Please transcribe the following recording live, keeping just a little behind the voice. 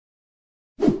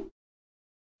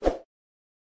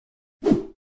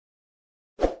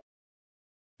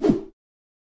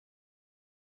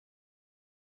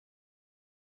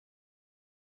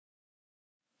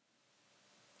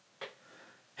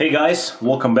Hey guys,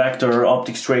 welcome back to our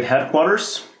Optics Trade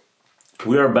headquarters.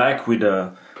 We are back with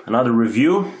another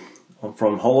review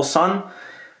from Holosun.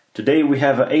 Today we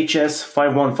have a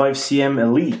HE515CM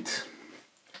Elite.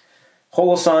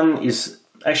 Holosun is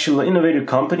actually an innovative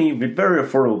company with very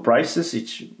affordable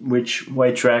prices, which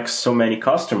attracts so many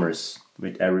customers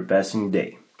with every passing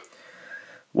day.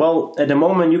 Well, at the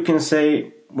moment you can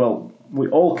say, well, we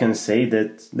all can say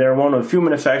that they're one of the few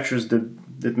manufacturers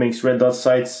that makes red dot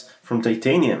sights from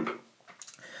titanium,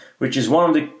 which is one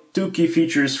of the two key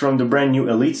features from the brand new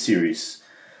Elite series.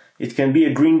 It can be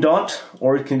a green dot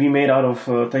or it can be made out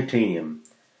of titanium.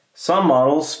 Some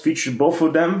models feature both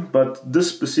of them, but this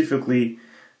specifically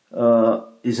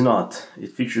is not.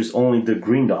 It features only the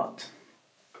green dot.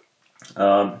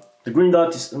 The green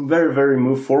dot is very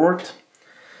move forward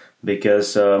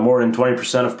because more than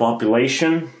 20% of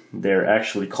population, they're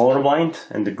actually colorblind,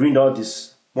 and the green dot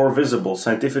is more visible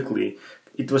scientifically.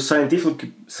 It was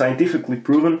scientifically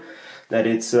proven that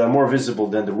it's more visible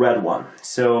than the red one.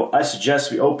 So I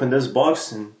suggest we open this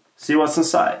box and see what's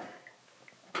inside.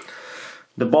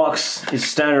 The box is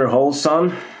standard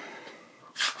Holosun,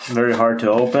 very hard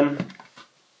to open.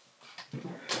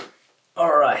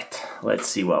 Alright, let's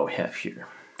see what we have here.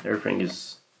 Everything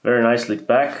is very nicely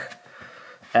packed.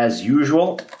 As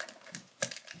usual,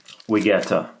 we get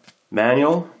a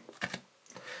manual,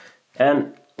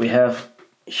 and we have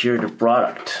here the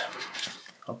product.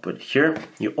 I'll put it here.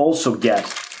 You also get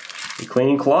a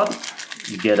cleaning cloth,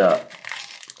 you get a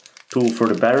tool for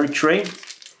the battery tray,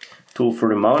 tool for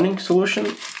the mounting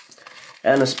solution,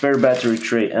 and a spare battery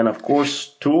tray, and of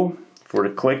course tool for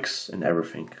the clicks and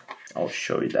everything. I'll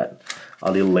show you that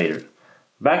a little later.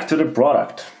 Back to the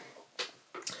product.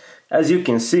 As you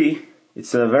can see,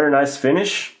 it's a very nice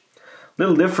finish, a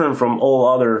little different from all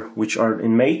other which are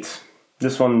in matte.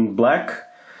 This one black,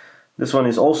 this one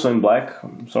is also in black,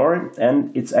 I'm sorry,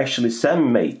 and it's actually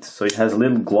semi-matte, so it has a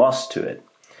little gloss to it.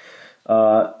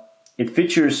 It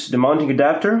features the mounting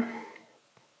adapter.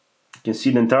 You can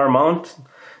see the entire mount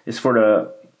is for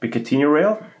the Picatinny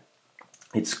rail.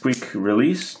 It's quick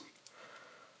release,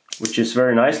 which is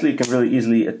very nicely. You can really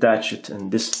easily attach it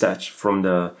and disattach from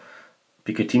the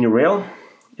Picatinny rail.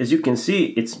 As you can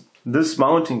see, this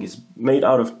mounting is made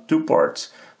out of two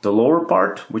parts. The lower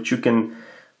part, which you can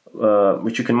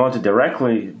mount it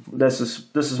directly. This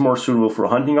is more suitable for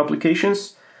hunting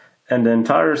applications, and the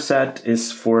entire set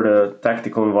is for the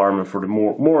tactical environment, for the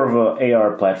more of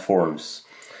AR platforms,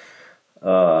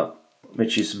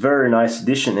 which is very nice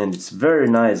addition, and it's very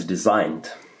nice designed.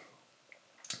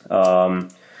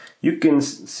 You can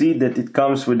see that it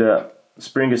comes with a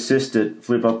spring-assisted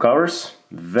flip-up covers.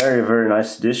 Very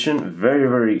nice addition.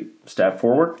 Very step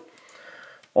forward.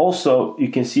 Also, you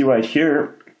can see right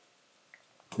here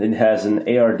it has an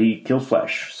ARD kill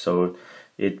flash, so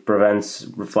it prevents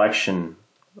reflection,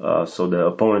 so the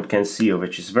opponent can see,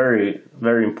 which is very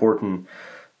important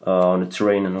on the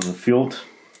terrain and on the field,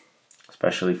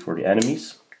 especially for the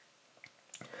enemies.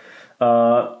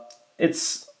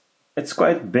 It's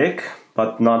quite big,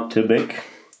 but not too big.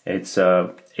 It's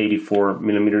 84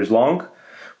 millimeters long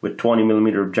with 20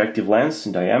 millimeter objective lens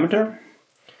in diameter.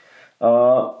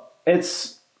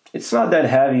 It's not that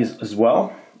heavy as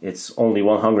well. It's only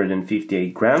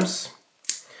 158 grams.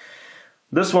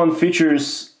 This one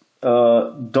features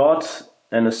a dot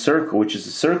and a circle, which is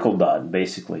a circle dot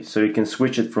basically. So you can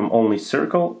switch it from only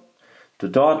circle to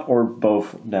dot or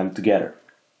both of them together.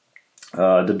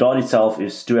 The dot itself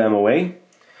is 2 MOA.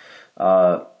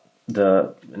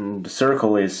 The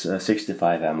circle is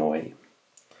 65 MOA.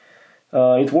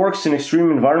 It works in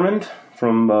extreme environment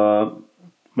from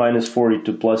 -40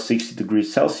 to +60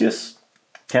 degrees Celsius.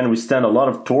 Can withstand a lot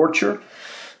of torture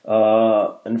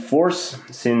and force,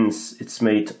 since it's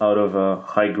made out of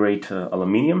high-grade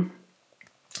aluminium.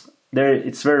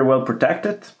 It's very well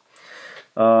protected.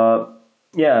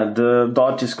 Yeah, the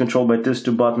dot is controlled by these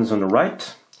two buttons on the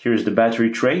right. Here's the battery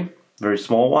tray, very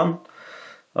small one.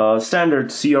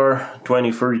 Standard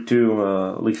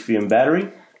CR2032 lithium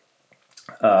battery.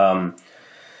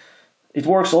 It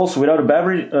works also without a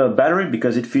battery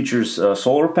because it features a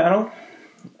solar panel.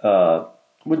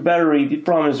 With battery, it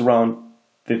promises around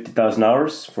 50,000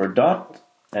 hours for a dot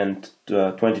and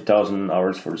 20,000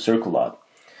 hours for the circle dot.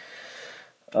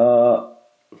 So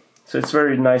it's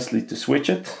very nicely to switch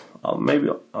it. Maybe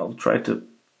I'll try to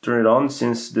turn it on,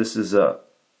 since this is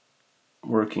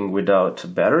working without a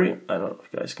battery. I don't know if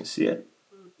you guys can see it.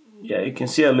 Yeah, you can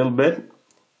see a little bit.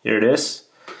 Here it is.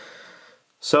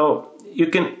 So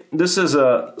this is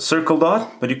a circle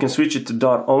dot, but you can switch it to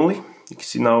dot only. You can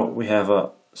see now we have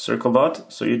a circle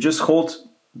dot. So you just hold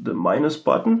the minus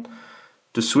button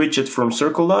to switch it from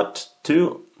circle dot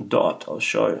to dot. I'll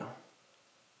show you.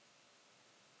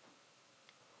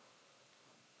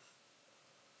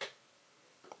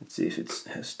 Let's see if it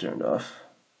has turned off.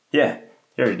 Yeah,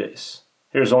 here it is.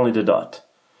 Here's only the dot.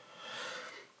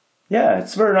 Yeah,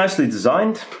 it's very nicely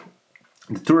designed.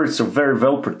 The turrets are very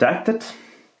well protected.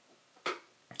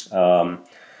 The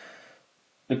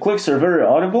clicks are very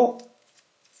audible.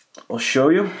 I'll show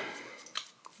you.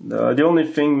 The only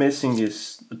thing missing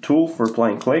is a tool for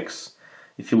applying clicks.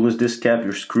 If you lose this cap,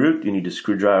 you're screwed. You need a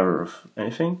screwdriver or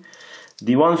anything.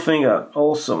 The one thing I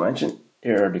also mentioned,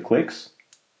 here are the clicks.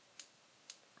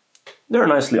 They're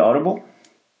nicely audible.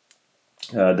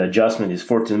 The adjustment is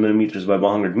 14 millimeters by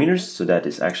 100 meters, so that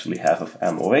is actually half of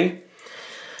MOA.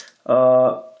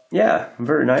 Yeah,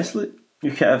 very nicely.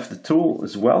 You have the tool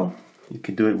as well. You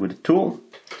can do it with the tool.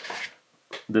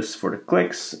 This is for the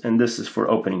clicks, and this is for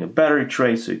opening a battery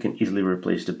tray, so you can easily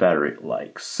replace the battery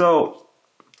like so.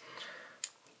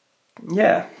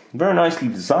 Yeah, very nicely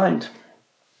designed.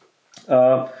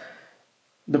 The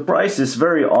price is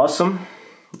very awesome.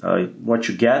 What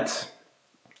you get,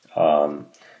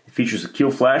 it features a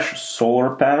kill flash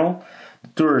solar panel. The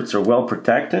turrets are well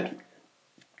protected.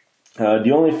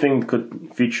 The only thing it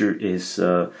could feature is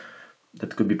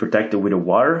that could be protected with a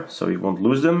wire, so you won't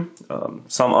lose them.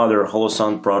 Some other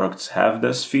Holosun products have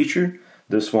this feature.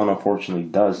 This one unfortunately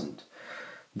doesn't.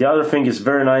 The other thing is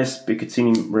very nice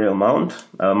Picatinny rail mount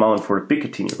for the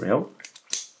Picatinny rail.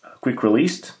 Quick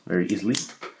released, very easily.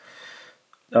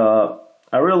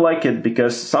 I really like it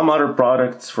because some other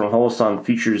products from Holosun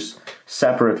features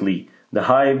separately the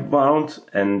high mount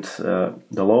and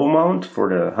the low mount for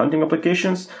the hunting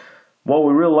applications. What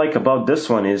we really like about this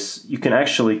one is you can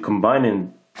actually combine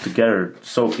them together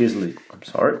so easily. I'm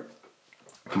sorry.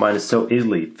 Combine it so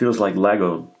easily. It feels like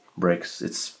Lego bricks.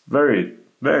 It's very,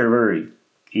 very, very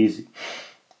easy.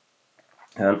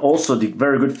 And also the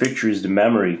very good feature is the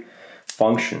memory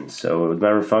function. So the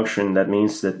memory function, that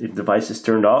means that if the device is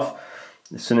turned off,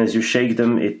 as soon as you shake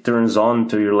them, it turns on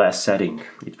to your last setting.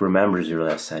 It remembers your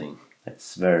last setting.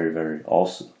 That's very, very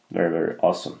awesome. Very, very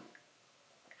awesome.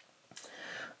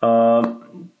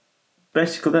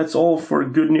 Basically that's all for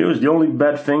good news. The only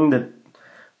bad thing that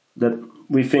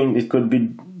we think it could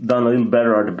be done a little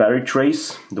better are the battery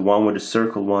trays. The one with the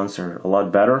circle ones are a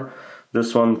lot better.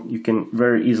 This one, you can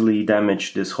very easily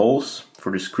damage these holes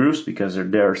for the screws because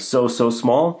they're so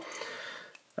small.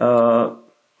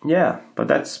 Yeah, but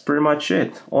that's pretty much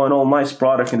it. All in all, nice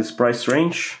product in this price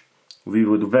range. We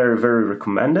would very, very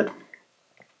recommend it.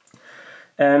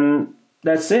 And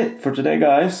that's it for today,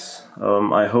 guys.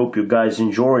 I hope you guys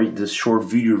enjoyed this short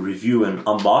video review and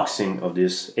unboxing of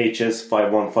this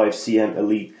HE515CM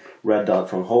Elite red dot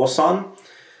from Holosun.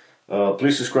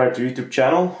 Please subscribe to our YouTube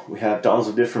channel. We have tons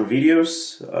of different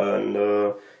videos, and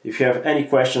if you have any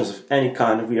questions of any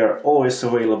kind, we are always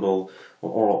available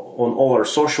on all our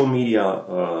social media,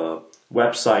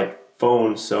 website,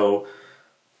 phone. So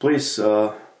please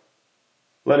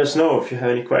let us know if you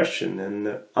have any question.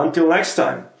 And until next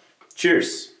time,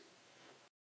 cheers!